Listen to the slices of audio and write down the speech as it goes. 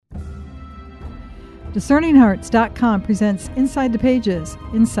DiscerningHearts.com presents Inside the Pages,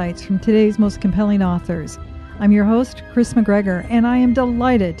 insights from today's most compelling authors. I'm your host, Kris McGregor, and I am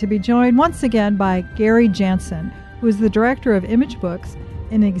delighted to be joined once again by Gary Jansen, who is the director of Image Books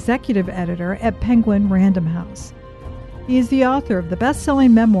and executive editor at Penguin Random House. He is the author of the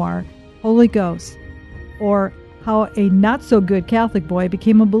best-selling memoir, Holy Ghost, or How a Not-So-Good Catholic Boy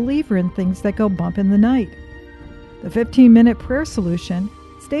Became a Believer in Things That Go Bump in the Night, the 15-Minute Prayer Solution,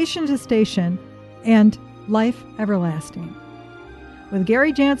 Station to Station, and Life Everlasting. With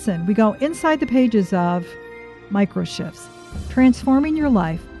Gary Jansen, we go inside the pages of MicroShifts, Transforming Your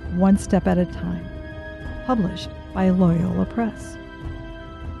Life One Step at a Time, published by Loyola Press.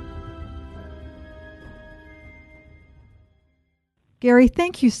 Gary,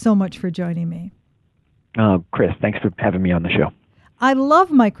 thank you so much for joining me. Kris, thanks for having me on the show. I love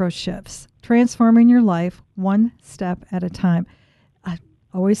MicroShifts, Transforming Your Life One Step at a Time.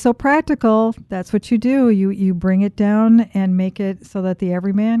 Always so practical. That's what you do. You bring it down and make it so that the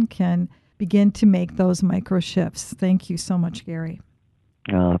everyman can begin to make those micro shifts. Thank you so much, Gary.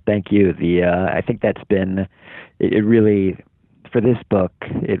 Thank you. I think that's been, it really, for this book,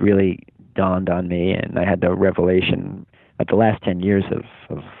 it really dawned on me, and I had the revelation of the last 10 years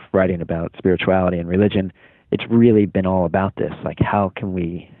of writing about spirituality and religion. It's really been all about this. Like, how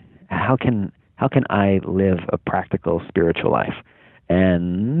can I live a practical spiritual life?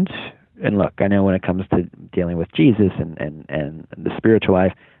 And look, I know when it comes to dealing with Jesus and the spiritual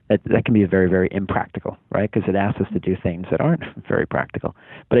life, that can be very, very impractical, right? Because it asks us to do things that aren't very practical.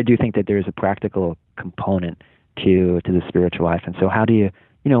 But I do think that there's a practical component to the spiritual life. And so how do you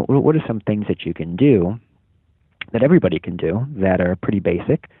what are some things that you can do that everybody can do that are pretty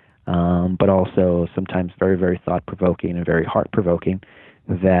basic, but also sometimes very, very thought-provoking and very heart-provoking,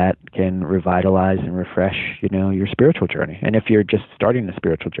 that can revitalize and refresh, your spiritual journey. And if you're just starting the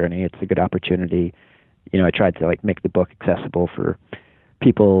spiritual journey, it's a good opportunity. I tried to make the book accessible for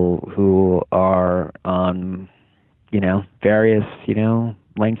people who are on, various,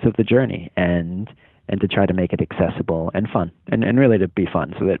 lengths of the journey, and to try to make it accessible and fun, and really to be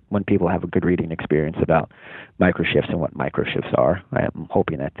fun, so that when people have a good reading experience about MicroShifts and what MicroShifts are, I am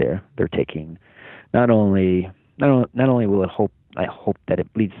hoping that they're taking not only will it I hope that it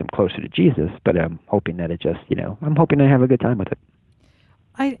leads them closer to Jesus, but I'm hoping that it just, I'm hoping they have a good time with it.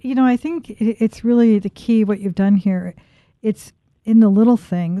 I think it's really the key, what you've done here. It's in the little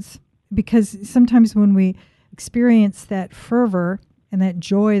things, because sometimes when we experience that fervor and that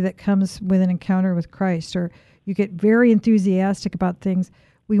joy that comes with an encounter with Christ, or you get very enthusiastic about things,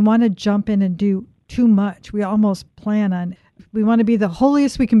 we want to jump in and do too much. We almost we want to be the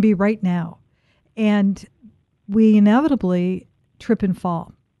holiest we can be right now. And we inevitably trip and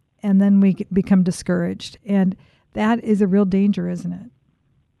fall, and then we become discouraged, and that is a real danger, isn't it?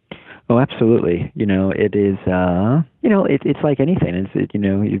 Oh, absolutely. It is. It's like anything.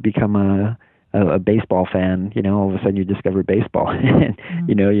 You become a baseball fan. All of a sudden you discover baseball, and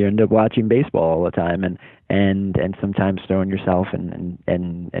you end up watching baseball all the time, and sometimes throwing yourself and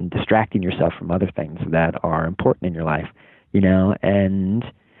distracting yourself from other things that are important in your life. And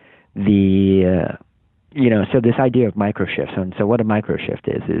so this idea of microshifts, and so what a microshift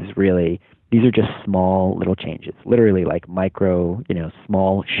is really, these are just small little changes, literally like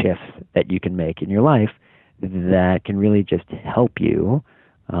small shifts that you can make in your life that can really just help you,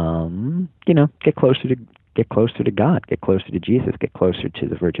 get closer to God, get closer to Jesus, get closer to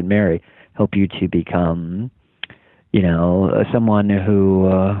the Virgin Mary, help you to become, someone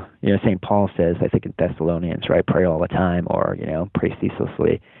who, St. Paul says, I think in Thessalonians, right, pray all the time, or, pray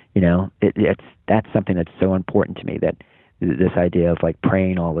ceaselessly. That's something that's so important to me, that this idea of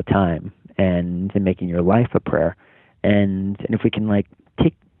praying all the time and making your life a prayer. And if we can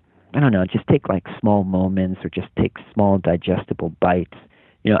take small moments, or just take small digestible bites,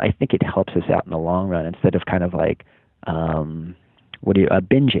 I think it helps us out in the long run, instead of binging,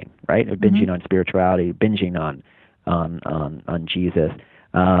 right? Binging on spirituality, binging on Jesus.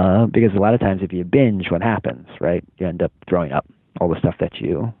 Because a lot of times if you binge, what happens, right? You end up throwing up all the stuff that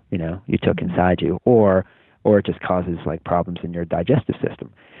you took inside you, or it just causes problems in your digestive system.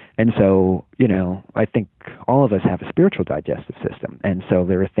 And so, I think all of us have a spiritual digestive system. And so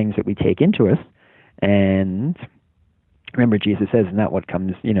there are things that we take into us, and remember, Jesus says, it's not what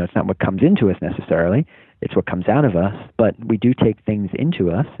comes into us necessarily, it's what comes out of us, but we do take things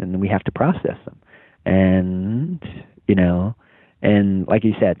into us, and we have to process them. And, and like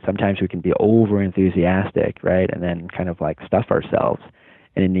you said, sometimes we can be over enthusiastic, right? And then kind of stuff ourselves.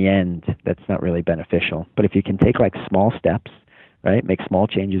 And in the end, that's not really beneficial. But if you can take small steps, right, make small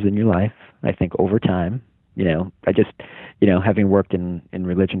changes in your life, I think over time, I just, having worked in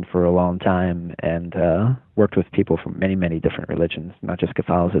religion for a long time and worked with people from many, many different religions, not just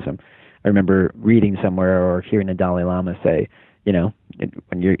Catholicism, I remember reading somewhere or hearing the Dalai Lama say, when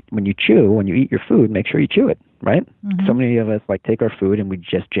you eat your food, make sure you chew it, right? Mm-hmm. So many of us take our food and we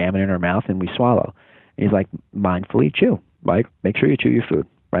just jam it in our mouth and we swallow. And he's like, mindfully chew, right? Make sure you chew your food,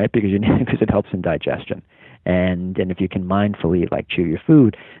 right? Because it helps in digestion. And if you can mindfully chew your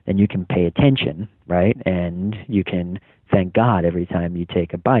food, then you can pay attention, right? And you can thank God every time you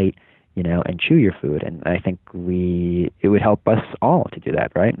take a bite, and chew your food. And I think it would help us all to do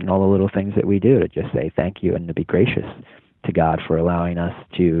that, right? And all the little things that we do to just say thank you and to be gracious to God for allowing us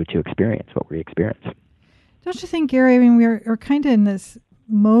to experience what we experience. Don't you think, Gary? I mean, we're kind of in this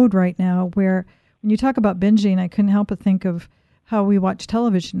mode right now where when you talk about binging, I couldn't help but think of how we watch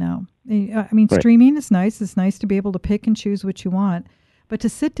television now. I mean, right. Streaming is nice. It's nice to be able to pick and choose what you want. But to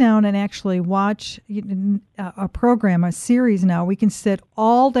sit down and actually watch a program, a series now, we can sit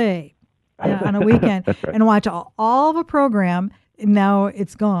all day on a weekend right. and watch all of a program. And now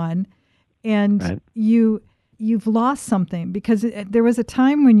it's gone. And right. You've lost something, because there was a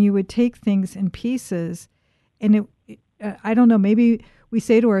time when you would take things in pieces, and I don't know, maybe we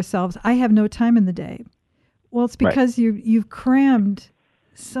say to ourselves, I have no time in the day. Well, it's because right. you've crammed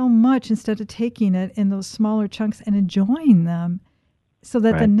so much instead of taking it in those smaller chunks and enjoying them, so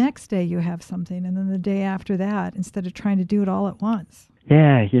that the next day you have something, and then the day after that, instead of trying to do it all at once.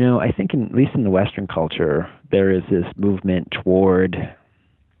 Yeah, I think at least in the Western culture, there is this movement toward,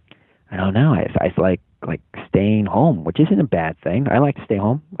 I don't know, I like staying home, which isn't a bad thing. I like to stay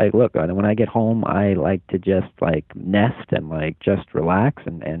home. Look, when I get home, I like to just nest and just relax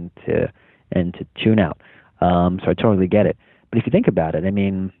and to tune out. So I totally get it. But if you think about it, I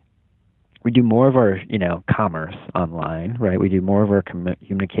mean, we do more of our, commerce online, right? We do more of our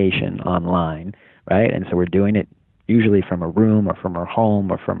communication online, right? And so we're doing it usually from a room or from our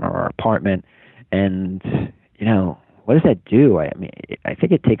home or from our apartment. And, what does that do? I mean, I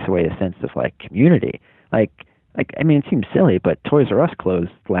think it takes away a sense of community. I mean, it seems silly, but Toys R Us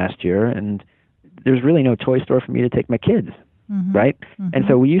closed last year, and there's really no toy store for me to take my kids, mm-hmm. right? Mm-hmm. And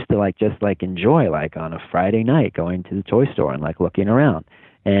so we used to just enjoy on a Friday night going to the toy store and looking around.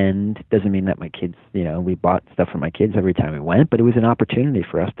 And it doesn't mean that my kids, we bought stuff for my kids every time we went, but it was an opportunity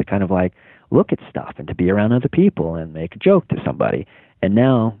for us to kind of look at stuff and to be around other people and make a joke to somebody. And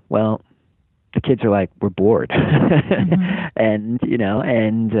now, well, the kids are we're bored. mm-hmm. And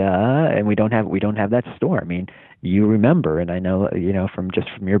and we don't have that store. I mean, you remember, and I know, from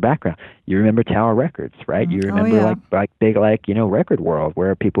your background, you remember Tower Records, right? Mm-hmm. You remember big record world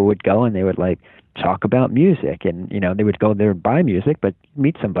where people would go and they would talk about music, and they would go there and buy music, but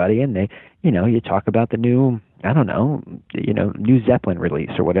meet somebody and they, you talk about the new, I don't know, new Zeppelin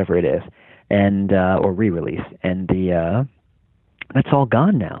release or whatever it is, and or re-release, and that's all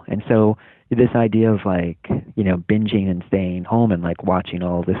gone now. And so this idea of binging and staying home and watching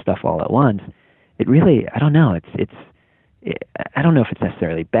all this stuff all at once, it really, I don't know, I don't know if it's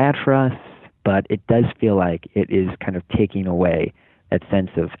necessarily bad for us, but it does feel like it is kind of taking away that sense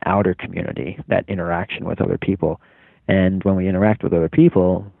of outer community, that interaction with other people. And when we interact with other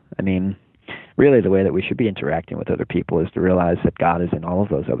people, I mean, really the way that we should be interacting with other people is to realize that God is in all of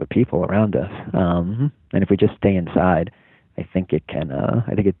those other people around us. And if we just stay inside, I think it can.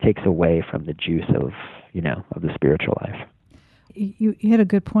 I think it takes away from the juice of of the spiritual life. You hit a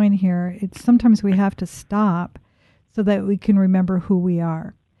good point here. It's sometimes we have to stop so that we can remember who we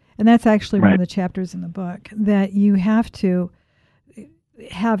are, and that's actually one of the chapters in the book, that you have to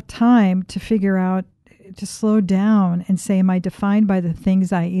have time to figure out, to slow down and say, am I defined by the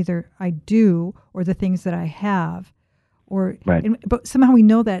things I do or the things that I have, or but somehow we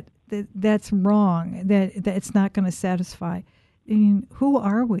know that that's wrong, that it's not going to satisfy. I mean, who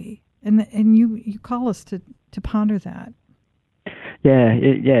are we? And you call us to ponder that.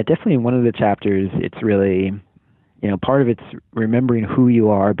 Yeah, definitely in one of the chapters, it's really, part of it's remembering who you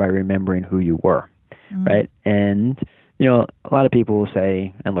are by remembering who you were, right? And, a lot of people will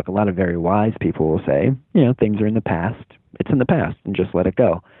say, and look, a lot of very wise people will say, things are in the past. It's in the past, and just let it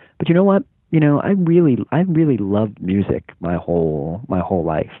go. But you know what? I really loved music my whole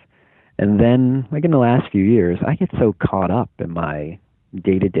life. And then, in the last few years, I get so caught up in my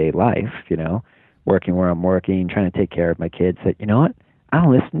day-to-day life, working where I'm working, trying to take care of my kids, that, you know what? I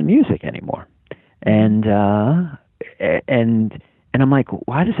don't listen to music anymore. And I'm like,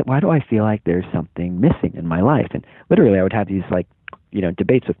 why do I feel like there's something missing in my life? And literally, I would have these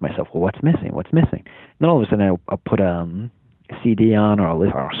debates with myself. Well, what's missing? What's missing? And then all of a sudden, I'll put a CD on, or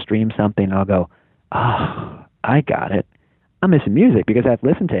I'll stream something, and I'll go, oh, I got it. I'm missing music because I haven't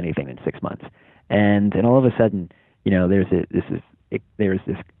listened to anything in 6 months. And all of a sudden, there's this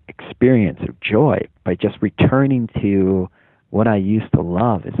experience of joy by just returning to what I used to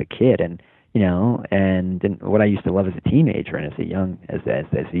love as a kid, and what I used to love as a teenager and as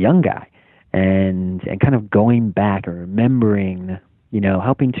a young guy, and kind of going back and remembering,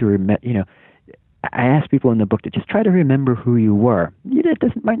 helping to remember, I ask people in the book to just try to remember who you were.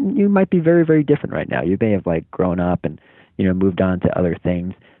 You might be very, very different right now. You may have grown up and moved on to other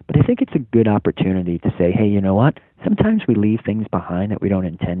things. But I think it's a good opportunity to say, hey, you know what? Sometimes we leave things behind that we don't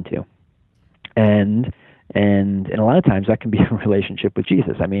intend to, and a lot of times that can be a relationship with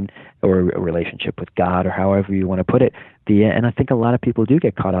Jesus. Or a relationship with God, or however you want to put it. And I think a lot of people do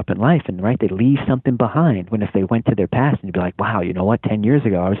get caught up in life, and they leave something behind. When if they went to their past and you'd be like, wow, you know what? 10 years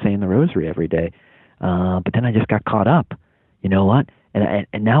ago I was saying the rosary every day, but then I just got caught up. You know what?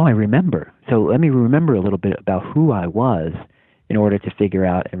 And now I remember. So let me remember a little bit about who I was, in order to figure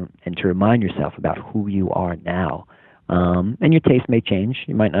out and to remind yourself about who you are now. And your taste may change.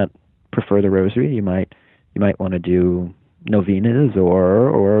 You might not prefer the rosary. You might want to do novenas,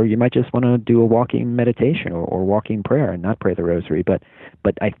 or you might just want to do a walking meditation or walking prayer and not pray the rosary. But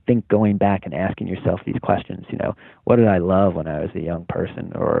I think going back and asking yourself these questions, what did I love when I was a young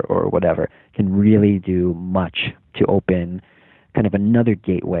person, or whatever, can really do much to open kind of another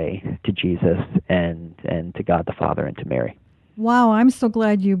gateway to Jesus and to God the Father and to Mary. Wow, I'm so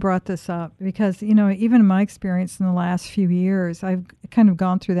glad you brought this up, because, even in my experience in the last few years, I've kind of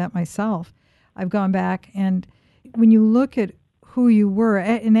gone through that myself. I've gone back, and when you look at who you were,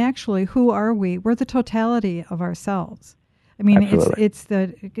 and actually, who are we? We're the totality of ourselves. Absolutely. it's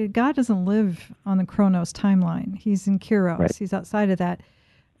God doesn't live on the Chronos timeline. He's in Kairos. Right. He's outside of that.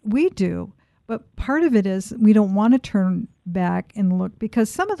 We do, but part of it is we don't want to turn back and look, because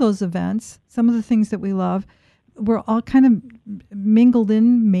some of those events, some of the things that we love, we're all kind of mingled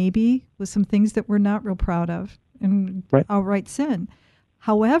in maybe with some things that we're not real proud of and outright sin.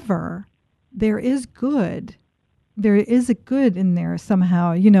 However, there is good. There is a good in there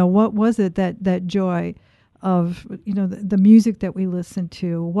somehow. What was it that joy of, the music that we listened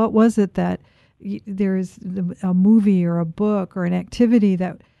to? What was it that there's a movie or a book or an activity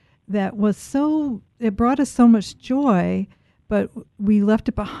that was it brought us so much joy, but we left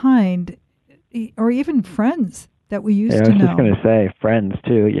it behind? Or even friends that we used to know. I was just going to say friends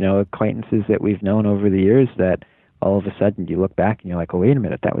too, acquaintances that we've known over the years that all of a sudden you look back and you're like, oh, wait a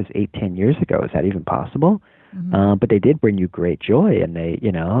minute, that was 8-10 years ago. Is that even possible? Mm-hmm. But they did bring you great joy, and they,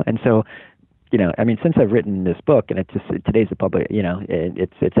 and so, since I've written this book, and today's a public,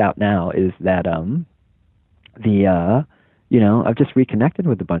 it's out now, is that, I've just reconnected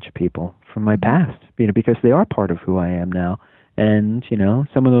with a bunch of people from my past, because they are part of who I am now. And,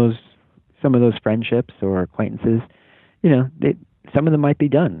 some of those friendships or acquaintances, some of them might be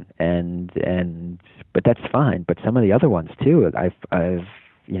done, but that's fine. But some of the other ones too, I've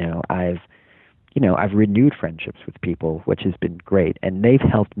renewed friendships with people, which has been great, and they've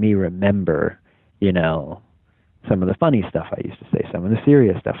helped me remember, some of the funny stuff I used to say, some of the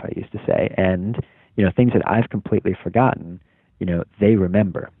serious stuff I used to say, and things that I've completely forgotten, they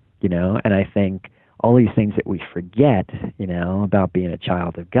remember, and I think all these things that we forget, about being a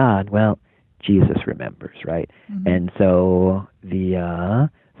child of God, well, Jesus remembers, right? Mm-hmm. And so so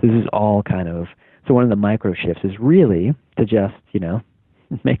this is all kind of, so one of the microshifts is really to just,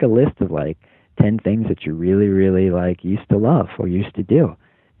 make a list of 10 things that you really, really used to love or used to do.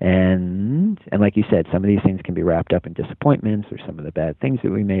 And like you said, some of these things can be wrapped up in disappointments or some of the bad things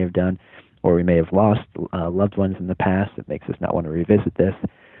that we may have done, or we may have lost loved ones in the past that makes us not want to revisit this.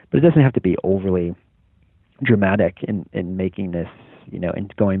 But it doesn't have to be overly dramatic in making this,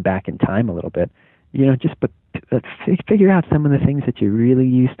 and going back in time a little bit, but figure out some of the things that you really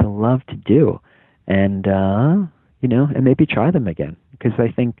used to love to do, and and maybe try them again. Because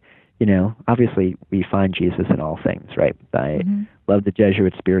I think, obviously we find Jesus in all things, right? I love the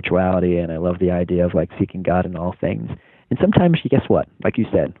Jesuit spirituality, and I love the idea of seeking God in all things. And sometimes, guess what? Like you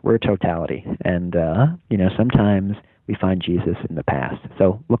said, we're a totality, and sometimes we find Jesus in the past.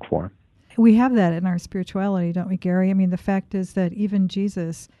 So look for him. We have that in our spirituality, don't we, Gary? The fact is that even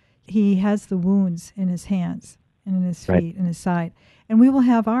Jesus, he has the wounds in his hands and in his feet and his side. And we will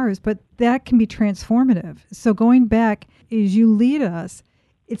have ours, but that can be transformative. So going back, as you lead us,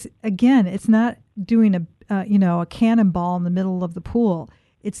 it's not doing a cannonball in the middle of the pool.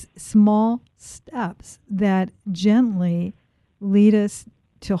 It's small steps that gently lead us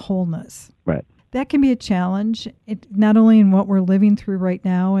to wholeness. Right. That can be a challenge, not only in what we're living through right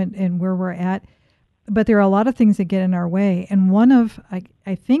now and where we're at, but there are a lot of things that get in our way. And one of,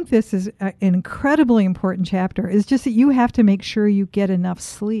 I think this is an incredibly important chapter, is just that you have to make sure you get enough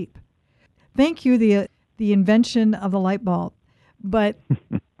sleep. Thank you, the invention of the light bulb. But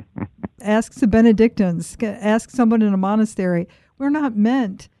ask the Benedictines, ask someone in a monastery. We're not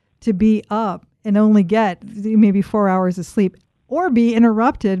meant to be up and only get maybe 4 hours of sleep or be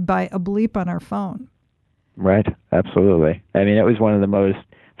interrupted by a bleep on our phone. Right. Absolutely. I mean, it was one of the most,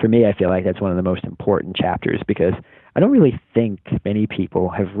 for me, I feel like that's one of the most important chapters because I don't really think many people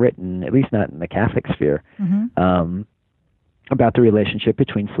have written, at least not in the Catholic sphere, about the relationship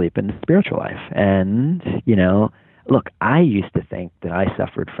between sleep and the spiritual life. And, look, I used to think that I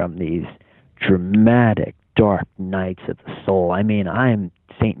suffered from these dramatic, dark nights of the soul. I mean, I'm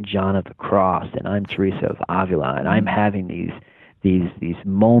St. John of the Cross and I'm Teresa of Avila, and I'm having these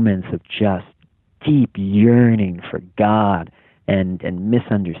moments of just deep yearning for God and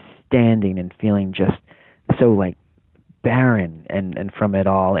misunderstanding and feeling just so like barren and from it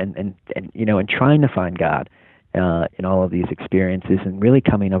all and trying to find God in all of these experiences and really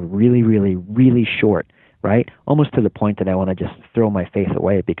coming up really, really, really short, right? Almost to the point that I want to just throw my faith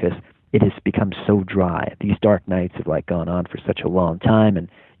away because it has become so dry. These dark nights have like gone on for such a long time, and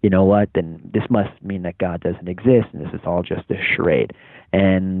you know what? Then this must mean that God doesn't exist, and this is all just a charade.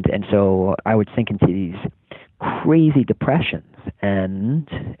 And so I would sink into these crazy depressions, and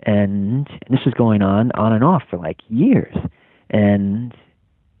this was going on and off for like years. And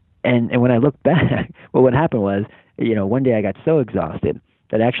when I look back, well, what happened was, one day I got so exhausted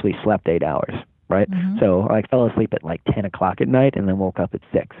that I actually slept 8 hours, right? Mm-hmm. So I fell asleep at like 10 o'clock at night and then woke up at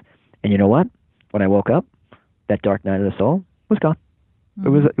 6. And you know what? When I woke up, that dark night of the soul was gone.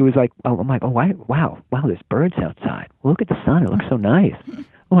 Mm-hmm. It was like, oh, I'm like, oh, wow, there's birds outside. Look at the sun. It looks so nice.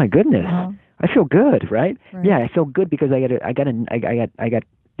 Oh my goodness. Uh-huh. I feel good, right? Yeah, I feel good because I got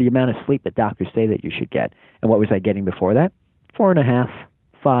the amount of sleep that doctors say that you should get. And what was I getting before that? 4.5,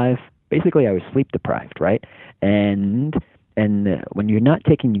 5. Basically, I was sleep deprived, right? And when you're not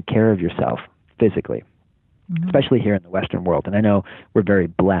taking care of yourself physically, mm-hmm. especially here in the Western world, and I know we're very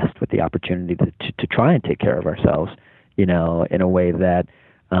blessed with the opportunity to try and take care of ourselves, in a way that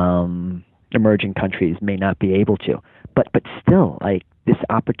emerging countries may not be able to. But still, like this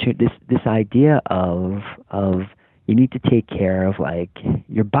opportunity, this idea of you need to take care of like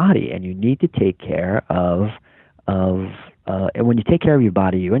your body, and you need to take care of and when you take care of your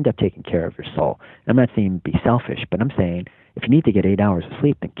body, you end up taking care of your soul. I'm not saying be selfish, but I'm saying if you need to get 8 hours of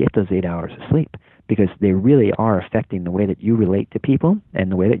sleep, then get those 8 hours of sleep, because they really are affecting the way that you relate to people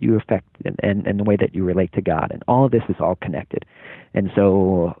and the way that you affect and the way that you relate to God. And all of this is all connected. And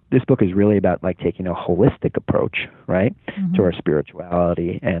so this book is really about like taking a holistic approach, right, mm-hmm. to our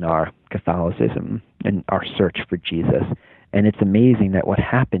spirituality and our Catholicism and our search for Jesus. And it's amazing that what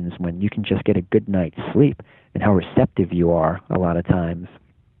happens when you can just get a good night's sleep and how receptive you are a lot of times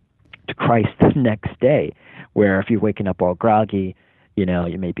to Christ the next day, where if you're waking up all groggy, you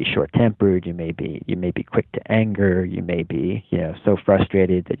may be short-tempered, you may be quick to anger, you may be, so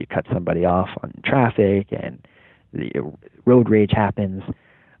frustrated that you cut somebody off on traffic and the road rage happens.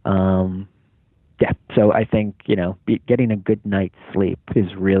 So I think, getting a good night's sleep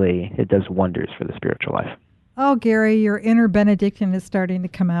it does wonders for the spiritual life. Oh, Gary, your inner Benedictine is starting to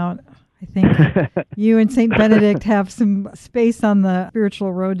come out. I think you and St. Benedict have some space on the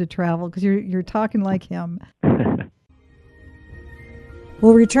spiritual road to travel because you're talking like him.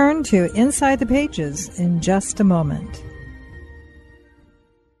 We'll return to Inside the Pages in just a moment.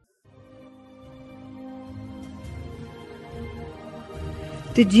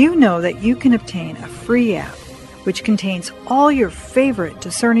 Did you know that you can obtain a free app which contains all your favorite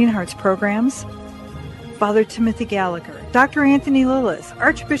Discerning Hearts programs? Father Timothy Gallagher, Dr. Anthony Lillis,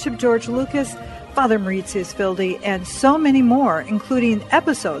 Archbishop George Lucas, Father Mauritius Fildi, and so many more, including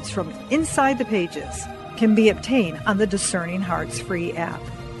episodes from Inside the Pages, can be obtained on the Discerning Hearts free app.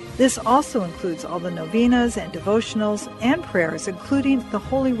 This also includes all the novenas and devotionals and prayers, including the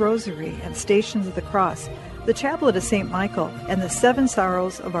Holy Rosary and Stations of the Cross, the Chaplet of St. Michael, and the Seven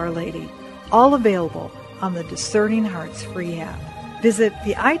Sorrows of Our Lady, all available on the Discerning Hearts free app. Visit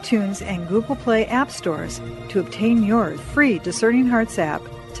the iTunes and Google Play app stores to obtain your free Discerning Hearts app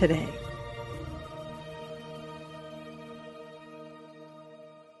today.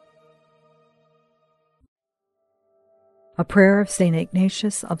 A prayer of St.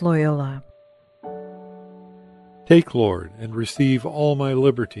 Ignatius of Loyola. Take, Lord, and receive all my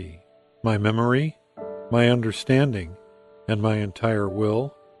liberty, my memory, my understanding, and my entire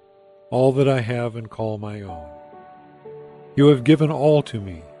will, all that I have and call my own. You have given all to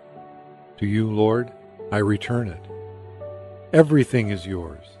me. To you, Lord, I return it. Everything is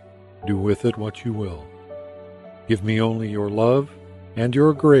yours. Do with it what you will. Give me only your love and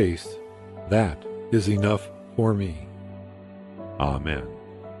your grace. That is enough for me. Amen.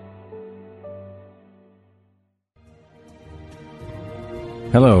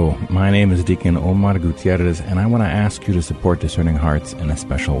 Hello, my name is Deacon Omar Gutierrez, and I want to ask you to support Discerning Hearts in a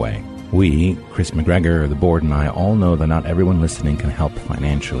special way. We, Kris McGregor, the board, and I all know that not everyone listening can help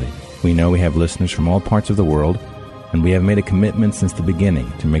financially. We know we have listeners from all parts of the world, and we have made a commitment since the beginning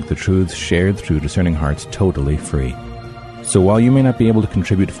to make the truths shared through Discerning Hearts totally free. So while you may not be able to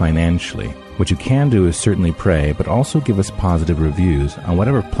contribute financially, what you can do is certainly pray, but also give us positive reviews on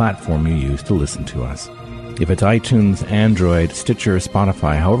whatever platform you use to listen to us. If it's iTunes, Android, Stitcher, or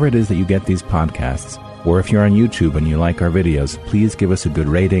Spotify, however it is that you get these podcasts, or if you're on YouTube and you like our videos, please give us a good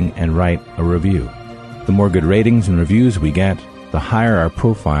rating and write a review. The more good ratings and reviews we get, the higher our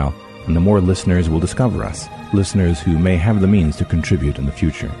profile, and the more listeners will discover us, listeners who may have the means to contribute in the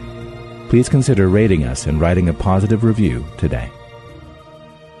future. Please consider rating us and writing a positive review today.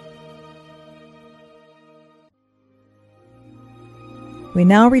 We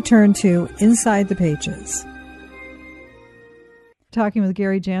now return to Inside the Pages. Talking with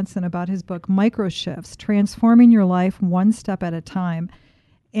Gary Jansen about his book, MicroShifts, Transforming Your Life One Step at a Time.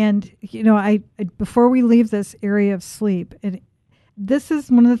 And, I before we leave this area of sleep, this is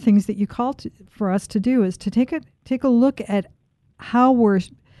one of the things that you call for us to do, is to take a look at how we're,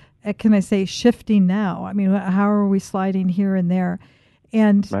 can I say, shifting now. I mean, how are we sliding here and there?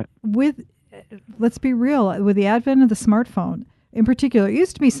 And right. Let's be real, with the advent of the smartphone, in particular, it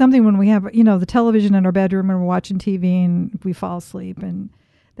used to be something when we have, the television in our bedroom and we're watching TV and we fall asleep, and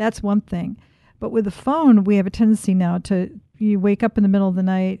that's one thing. But with the phone, we have a tendency now you wake up in the middle of the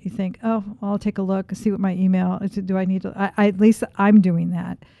night, you think, oh, well, I'll take a look and see what my email is. Do I need to? At least I'm doing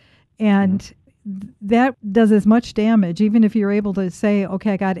that. And that does as much damage, even if you're able to say,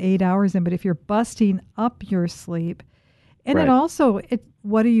 okay, I got 8 hours in, but if you're busting up your sleep, and right.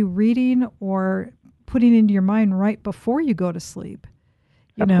 What are you reading or putting into your mind right before you go to sleep?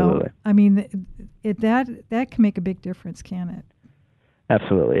 Absolutely. I mean, that can make a big difference, can it?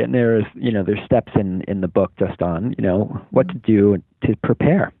 Absolutely. And there's steps in the book just on, what to do to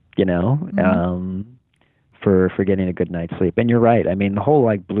prepare, for getting a good night's sleep. And you're right. I mean, the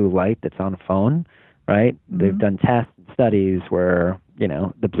whole blue light that's on a phone, right? Mm-hmm. They've done tests and studies where,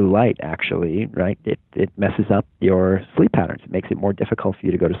 the blue light actually, right? It messes up your sleep patterns. It makes it more difficult for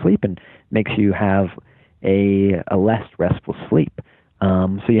you to go to sleep and makes you have a less restful sleep.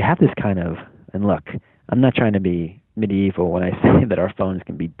 So you have this kind of, and look, I'm not trying to be medieval when I say that our phones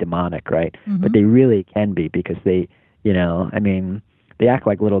can be demonic, right? Mm-hmm. But they really can be, because they, they act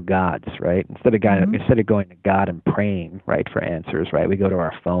like little gods, right? Instead of going to God and praying, right, for answers, right, we go to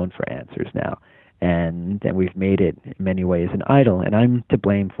our phone for answers now. And we've made it in many ways an idol, and I'm to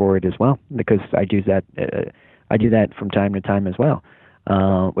blame for it as well, because I do that from time to time as well,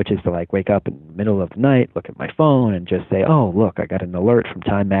 which is to wake up in the middle of the night, look at my phone, and just say, oh, look, I got an alert from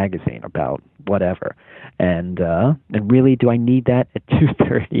Time Magazine about whatever, and really, do I need that at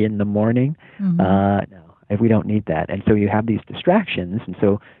 2:30 in the morning? Mm-hmm. No, we don't need that. And so you have these distractions, and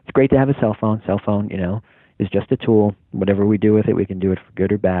so it's great to have a cell phone. Cell phone, is just a tool. Whatever we do with it, we can do it for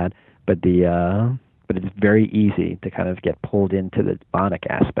good or bad. But it's very easy to kind of get pulled into the demonic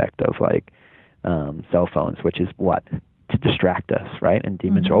aspect of cell phones, which is what? To distract us, right? And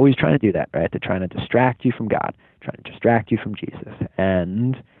demons are always trying to do that, right? They're trying to distract you from God, trying to distract you from Jesus.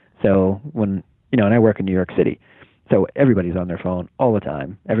 And so when, and I work in New York City, so everybody's on their phone all the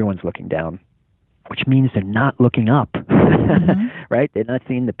time. Everyone's looking down, which means they're not looking up, right? They're not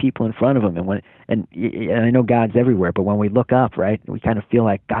seeing the people in front of them. And I know God's everywhere, but when we look up, right, we kind of feel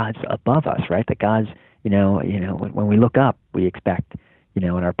like God's above us, right? That God's, when we look up, we expect, in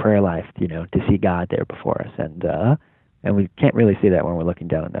our prayer life, to see God there before us. And we can't really see that when we're looking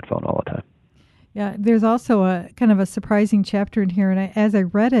down at that phone all the time. Yeah, there's also a kind of a surprising chapter in here, and as I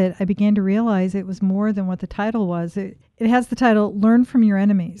read it, I began to realize it was more than what the title was. It has the title, Learn from Your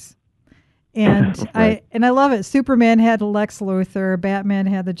Enemies. And right. I love it. Superman had Lex Luthor, Batman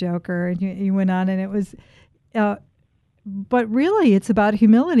had the Joker, and you went on, and it was, but really it's about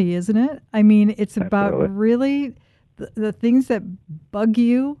humility, isn't it? I mean, it's about really the things that bug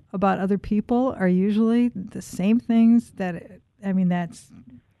you about other people are usually the same things there's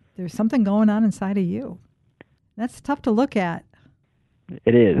something going on inside of you. That's tough to look at.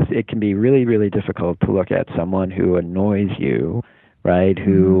 It is. It can be really, really difficult to look at someone who annoys you, right?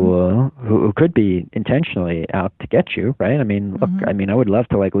 Who could be intentionally out to get you, right? I mean, look, I would love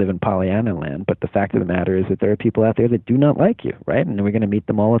to live in Pollyanna land, but the fact of the matter is that there are people out there that do not like you, right? And we're going to meet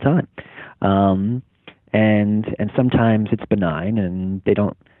them all the time. And sometimes it's benign and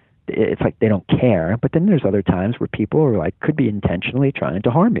it's like they don't care, but then there's other times where people are could be intentionally trying to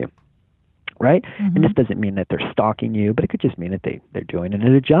harm you, right? And this doesn't mean that they're stalking you, but it could just mean that they're doing it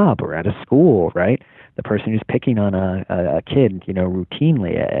at a job or at a school, right? the person who's picking on a kid,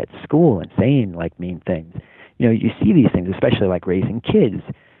 routinely at school and saying like mean things. You see these things, especially like raising kids,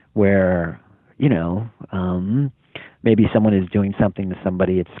 where, maybe someone is doing something to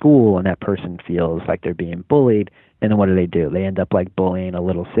somebody at school and that person feels like they're being bullied. And then what do? They end up like bullying a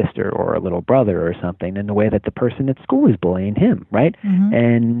little sister or a little brother or something in the way that the person at school is bullying him, right? Mm-hmm.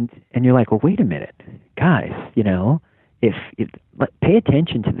 And you're like, well, wait a minute, guys, if pay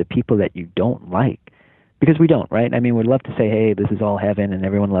attention to the people that you don't like, because we don't, right? I mean, we'd love to say, hey, this is all heaven and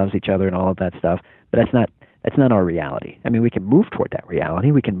everyone loves each other and all of that stuff, but that's not our reality. I mean, we can move toward that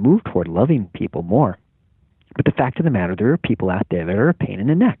reality. We can move toward loving people more. But the fact of the matter, there are people out there that are a pain in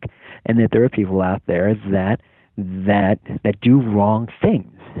the neck, and that there are people out there that do wrong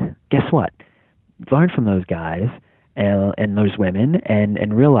things. Guess what? Learn from those guys and those women,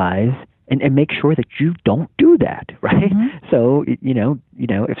 and realize and make sure that you don't do that, right? Mm-hmm. So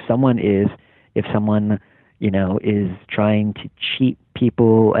if someone is trying to cheat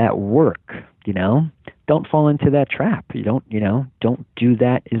people at work, don't fall into that trap. Don't do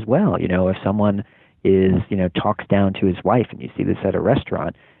that as well. If someone is, talks down to his wife, and you see this at a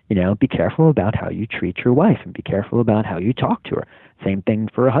restaurant, be careful about how you treat your wife, and be careful about how you talk to her. Same thing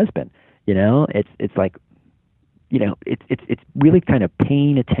for a husband. It's like, it's really kind of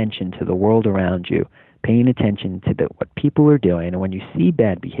paying attention to the world around you, paying attention to what people are doing. And when you see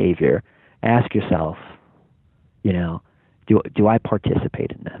bad behavior, ask yourself, do I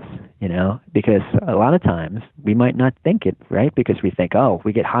participate in this? Because a lot of times we might not think it, right? Because we think, oh,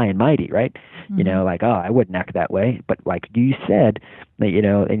 we get high and mighty, right? Mm-hmm. Like, oh, I wouldn't act that way. But like you said,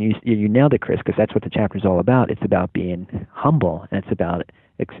 that, and you nailed it, Kris, because that's what the chapter is all about. It's about being humble, and it's about,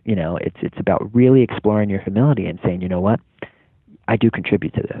 it's about really exploring your humility and saying, you know what? I do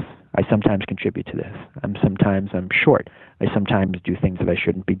contribute to this. I sometimes contribute to this. Sometimes I'm short. I sometimes do things that I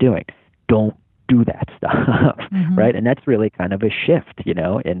shouldn't be doing. Don't do that stuff, mm-hmm. right? And that's really kind of a shift,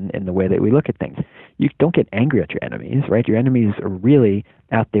 in the way that we look at things. You don't get angry at your enemies, right? Your enemies are really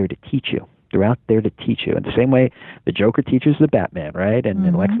out there to teach you. They're out there to teach you. In the same way the Joker teaches the Batman, right? And, mm-hmm.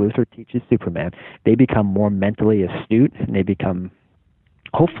 and Lex Luthor teaches Superman. They become more mentally astute, and they become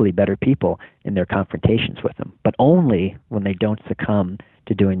hopefully better people in their confrontations with them, but only when they don't succumb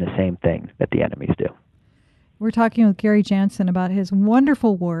to doing the same thing that the enemies do. We're talking with Gary Jansen about his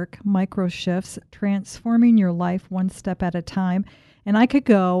wonderful work, MicroShifts, Transforming Your Life One Step at a Time. And I could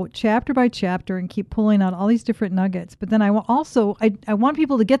go chapter by chapter and keep pulling out all these different nuggets. But then I want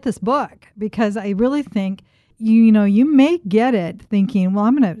people to get this book, because I really think, you may get it thinking, well,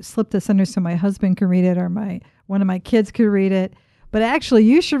 I'm going to slip this under so my husband can read it, or one of my kids could read it. But actually,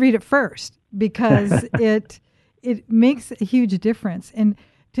 you should read it first, because it makes a huge difference. And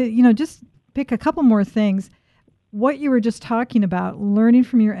to just pick a couple more things. What you were just talking about, learning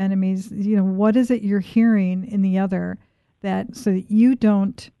from your enemies, what is it you're hearing in the other, so that you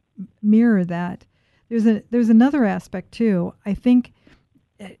don't mirror that. There's another aspect too. I think,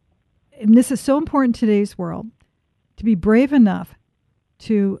 and this is so important in today's world, to be brave enough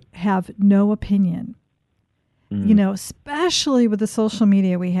to have no opinion. Especially with the social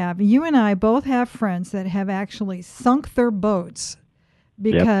media we have. You and I both have friends that have actually sunk their boats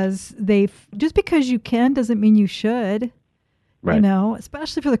because just because you can doesn't mean you should. Right.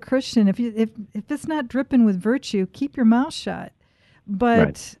 Especially for the Christian, if it's not dripping with virtue, keep your mouth shut.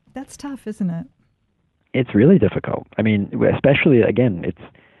 But that's tough, isn't it? It's really difficult. I mean, especially, again, it's,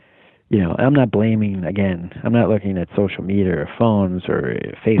 I'm not blaming, again, I'm not looking at social media or phones or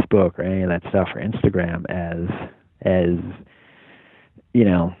Facebook or any of that stuff, or Instagram as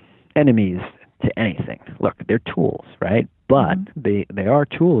enemies to anything. Look, they're tools, right? But mm-hmm. they are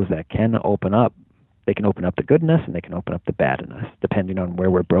tools that can open up. They can open up the good in us, and they can open up the bad in us, depending on where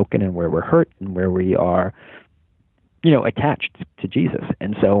we're broken and where we're hurt and where we are, attached to Jesus.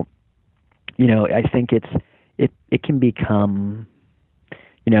 And so, I think it can become,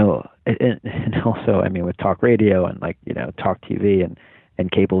 and also, I mean, with talk radio and talk TV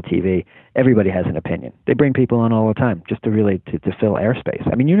and cable TV, everybody has an opinion. They bring people on all the time just to really to fill airspace.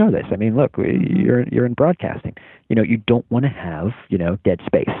 I mean, you know this. I mean, look, mm-hmm. you're in broadcasting. You don't want to have dead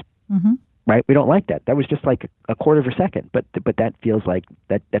space, mm-hmm. right? We don't like that. That was just like a quarter of a second, but that feels like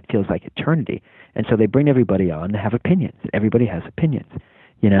that feels like eternity. And so they bring everybody on to have opinions. Everybody has opinions,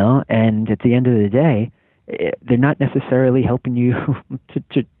 and at the end of the day, they're not necessarily helping you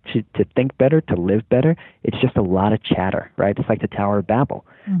to think better, to live better. It's just a lot of chatter, right? It's like the Tower of Babel.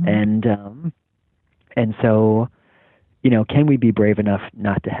 Mm-hmm. And so, can we be brave enough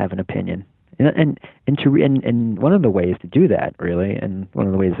not to have an opinion? And one of the ways to do that, really, and one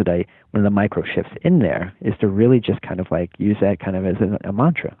of the ways that one of the microshifts in there is to really just kind of like use that kind of as a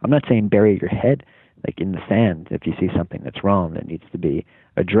mantra. I'm not saying bury your head like in the sand, if you see something that's wrong that needs to be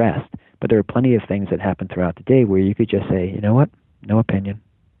addressed. But there are plenty of things that happen throughout the day where you could just say, you know what, no opinion,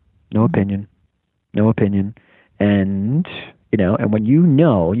 no opinion, no opinion. And, and when you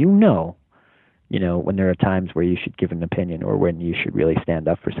know, when there are times where you should give an opinion or when you should really stand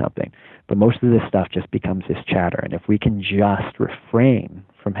up for something. But most of this stuff just becomes this chatter. And if we can just refrain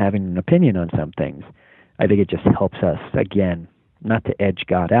from having an opinion on some things, I think it just helps us, again, not to edge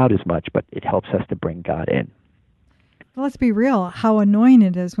God out as much, but it helps us to bring God in. Well, let's be real, how annoying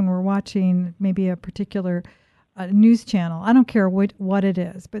it is when we're watching maybe a particular news channel. I don't care what it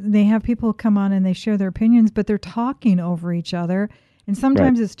is, but they have people come on and they share their opinions, but they're talking over each other. And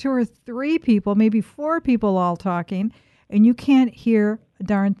sometimes It's 2 or 3 people, maybe 4 people all talking, and you can't hear a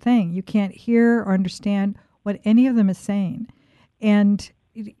darn thing. You can't hear or understand what any of them is saying. And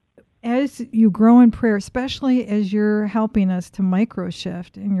as you grow in prayer, especially as you're helping us to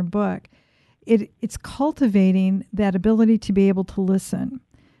microshift in your book, it's cultivating that ability to be able to listen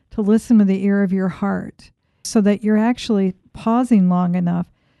with the ear of your heart, so that you're actually pausing long enough.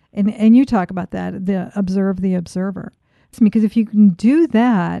 And you talk about that, observe the observer. Because if you can do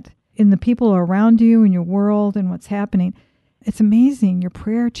that in the people around you, in your world, and what's happening, it's amazing. Your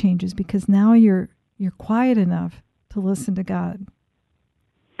prayer changes because now you're quiet enough to listen to God.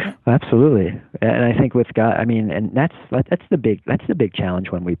 Absolutely. And I think with God, and that's the big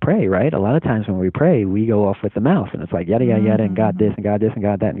challenge when we pray, right? A lot of times when we pray, we go off with the mouth, and it's like yada yada yada, and God this and God this and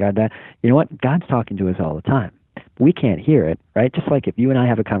God that and God that. You know what? God's talking to us all the time. We can't hear it, right? Just like if you and I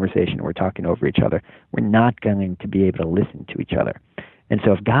have a conversation and we're talking over each other, we're not going to be able to listen to each other. And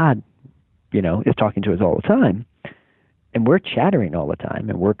so if God, is talking to us all the time, and we're chattering all the time,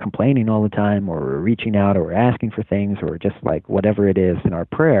 and we're complaining all the time, or we're reaching out, or we're asking for things, or just like whatever it is in our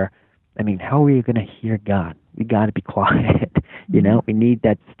prayer, how are you going to hear God? We got to be quiet. We need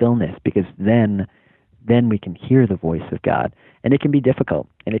that stillness, because then we can hear the voice of God. And it can be difficult,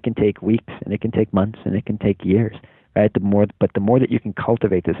 and it can take weeks, and it can take months, and it can take years, right? The more that you can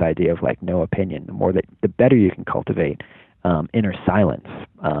cultivate this idea of like no opinion, the better you can cultivate inner silence.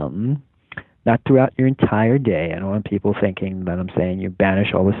 Not throughout your entire day. I don't want people thinking that I'm saying you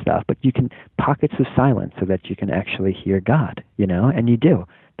banish all this stuff, but you can pockets of silence so that you can actually hear God, and you do.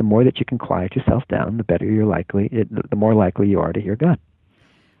 The more that you can quiet yourself down, the more likely you are to hear God.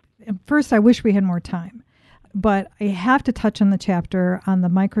 First, I wish we had more time, but I have to touch on the chapter on the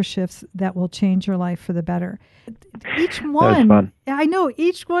microshifts that will change your life for the better. Each one, fun. I know,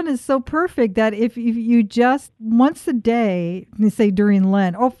 each one is so perfect that if you just once a day, say during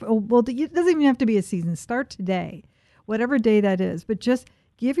Lent, it doesn't even have to be a season. Start today, whatever day that is, but just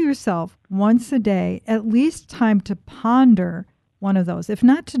give yourself once a day at least time to ponder one of those. If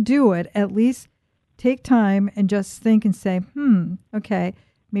not to do it, at least take time and just think and say, okay,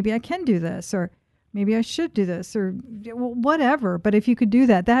 maybe I can do this, or maybe I should do this, or whatever. But if you could do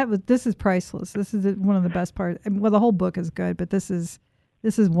that, this is priceless. This is one of the best parts. Well, the whole book is good, but this is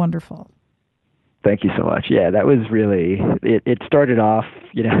wonderful. Thank you so much. Yeah, that was really, it started off,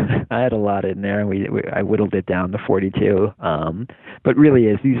 I had a lot in there, and I whittled it down to 42. But really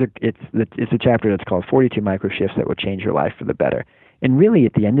it's a chapter that's called 42 Microshifts That Will Change Your Life for the Better. And really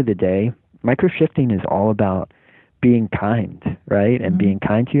at the end of the day, microshifting is all about being kind, right? And being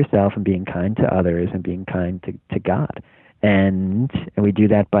kind to yourself, and being kind to others, and being kind to God. And we do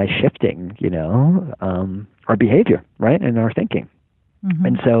that by shifting, our behavior, right? And our thinking.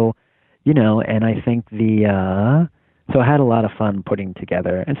 And so, and I think so I had a lot of fun putting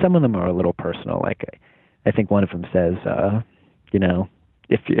together, and some of them are a little personal. Like I think one of them says, if you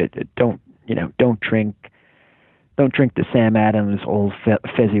don't drink the Sam Adams Old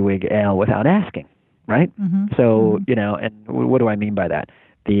Fezziwig Ale without asking. Right? So, and what do I mean by that?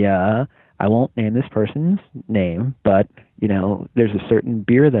 I won't name this person's name, but, there's a certain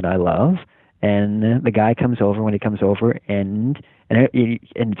beer that I love, and the guy comes over when he comes over, and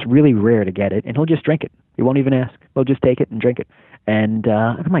it's really rare to get it, and he'll just drink it. He won't even ask. He'll just take it and drink it. And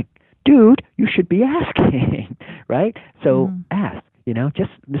I'm like, dude, you should be asking, right? So ask,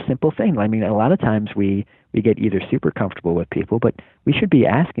 just the simple thing. A lot of times we get either super comfortable with people, but we should be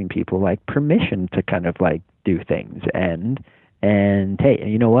asking people like permission to kind of like do things. And hey,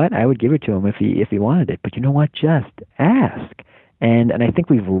 you know what? I would give it to him if he wanted it. But you know what? Just ask. And I think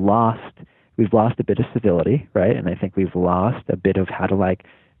we've lost a bit of civility, right? And I think we've lost a bit of how to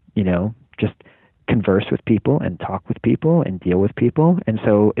just converse with people and talk with people and deal with people. And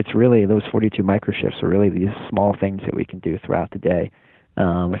so it's really, those 42 microshifts are really these small things that we can do throughout the day,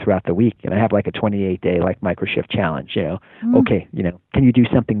 throughout the week. And I have like a 28-day microshift challenge, Okay, can you do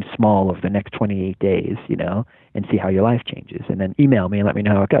something small over the next 28 days, and see how your life changes? And then email me and let me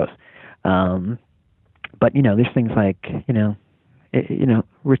know how it goes. But there's things like I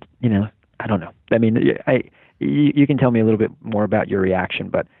don't know. I mean, you can tell me a little bit more about your reaction,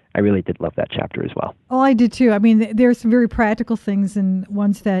 but I really did love that chapter as well. Oh, I did too. I mean, there's some very practical things and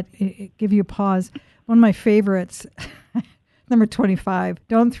ones that give you a pause. One of my favorites, number 25,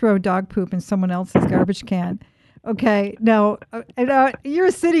 don't throw dog poop in someone else's garbage can. Okay, now, you're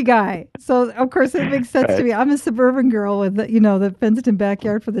a city guy, so of course it makes sense to me. I'm a suburban girl with the fenced-in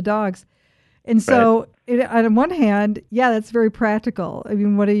backyard for the dogs. And so on one hand, that's very practical. I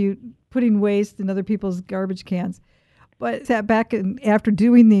mean, what are you putting waste in other people's garbage cans? But I sat back and after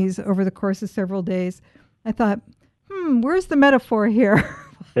doing these over the course of several days, I thought, where's the metaphor here?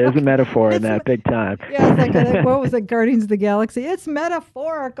 There's a metaphor in that big time. Yeah, it's like, what was it, Guardians of the Galaxy? It's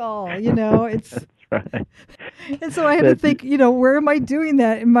metaphorical, it's... Right. And so I had to think, where am I doing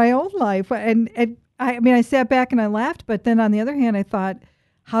that in my own life? And I sat back and I laughed, but then on the other hand, I thought,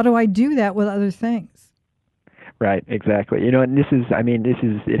 how do I do that with other things? Right, exactly. And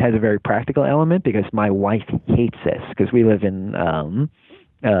it has a very practical element because my wife hates this because we live in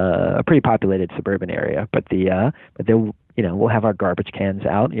a pretty populated suburban area, but we'll have our garbage cans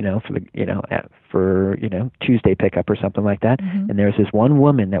out, for Tuesday pickup or something like that. Mm-hmm. And there's this one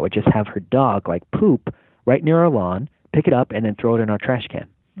woman that would just have her dog poop right near our lawn, pick it up, and then throw it in our trash can.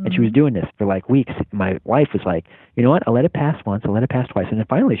 Mm-hmm. And she was doing this for weeks. My wife was like, you know what? I'll let it pass once. I'll let it pass twice. And then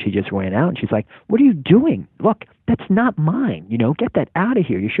finally she just ran out and she's like, what are you doing? Look, that's not mine. Get that out of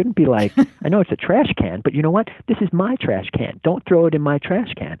here. You shouldn't be I know it's a trash can, but you know what? This is my trash can. Don't throw it in my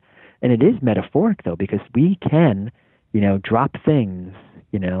trash can. And it is metaphoric though, because we can, drop things,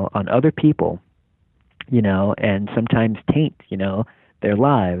 on other people, and sometimes taint, their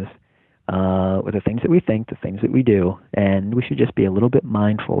lives with the things that we think, the things that we do. And we should just be a little bit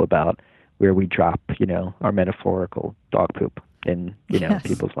mindful about where we drop, our metaphorical dog poop in,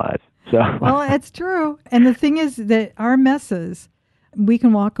 people's lives. So well, it's true. And the thing is that our messes, we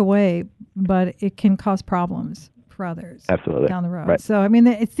can walk away, but it can cause problems for others. Absolutely. Down the road. Right. So,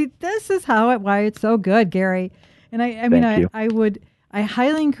 this is why it's so good, Gary. And I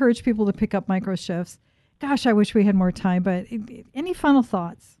highly encourage people to pick up MicroShifts. Gosh, I wish we had more time, but any final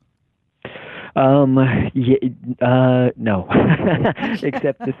thoughts? No,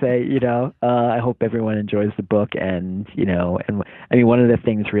 except to say, I hope everyone enjoys the book, and one of the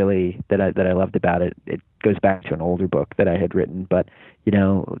things really that I loved about it, it goes back to an older book that I had written, but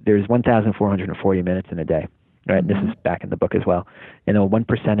there's 1,440 minutes in a day, right? Mm-hmm. And this is back in the book as well.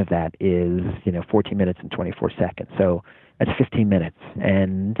 1% of that is 14 minutes and 24 seconds. So that's 15 minutes.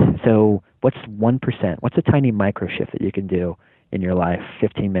 And so what's 1%? What's a tiny microshift that you can do in your life?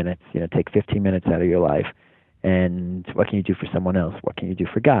 15 minutes, take 15 minutes out of your life. And what can you do for someone else? What can you do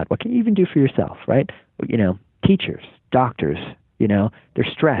for God? What can you even do for yourself, right? Teachers, doctors,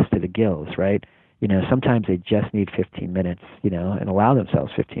 they're stressed to the gills, right? Sometimes they just need 15 minutes, and allow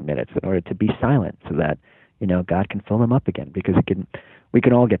themselves 15 minutes in order to be silent so that, God can fill them up again, because we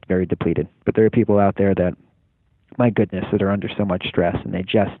can all get very depleted. But there are people out there that, my goodness, that are under so much stress, and they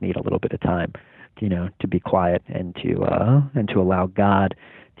just need a little bit of time, to be quiet and to allow God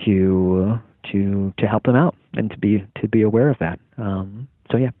to help them out and to be aware of that.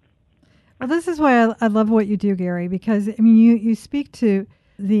 So yeah. Well, this is why I love what you do, Gary, because you speak to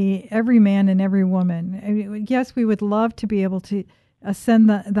the every man and every woman. Yes, we would love to be able to ascend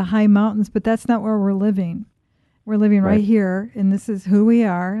the high mountains, but that's not where we're living. We're living right here, and this is who we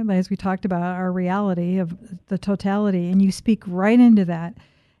are, as we talked about, our reality of the totality, and you speak right into that,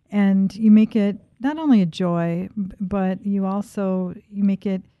 and you make it not only a joy, but you make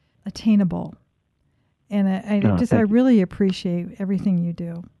it attainable. And I really appreciate everything you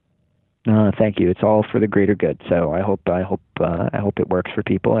do. Thank you. It's all for the greater good. So I hope it works for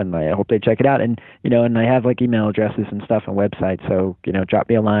people, and I hope they check it out. And and I have email addresses and stuff and websites. So drop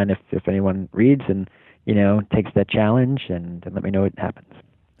me a line if anyone reads and takes that challenge, and let me know what happens.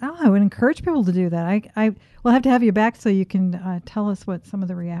 Oh, I would encourage people to do that. I will have to have you back so you can tell us what some of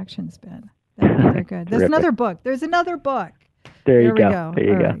the reactions been. That would be very good. There's another book. There's another book. There you go. There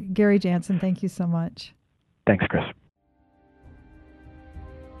you go. Right. Gary Jansen, thank you so much. Thanks, Kris.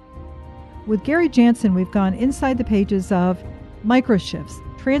 With Gary Jansen, we've gone inside the pages of MicroShifts,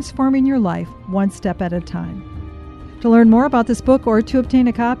 transforming your life one step at a time. To learn more about this book or to obtain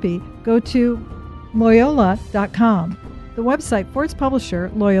a copy, go to Loyola.com, the website for its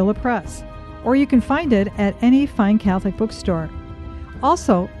publisher, Loyola Press, or you can find it at any fine Catholic bookstore.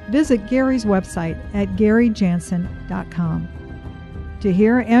 Also, visit Gary's website at GaryJansen.com. To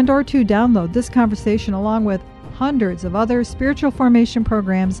hear and or to download this conversation along with hundreds of other spiritual formation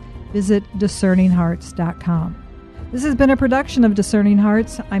programs, visit DiscerningHearts.com. This has been a production of Discerning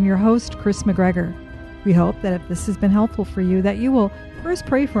Hearts. I'm your host, Kris McGregor. We hope that if this has been helpful for you, that you will first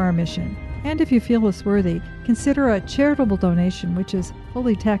pray for our mission, and if you feel us worthy, consider a charitable donation, which is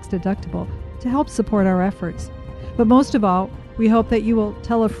fully tax deductible, to help support our efforts. But most of all, we hope that you will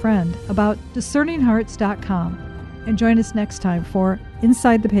tell a friend about discerninghearts.com and join us next time for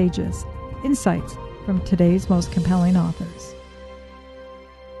Inside the Pages, insights from today's most compelling authors.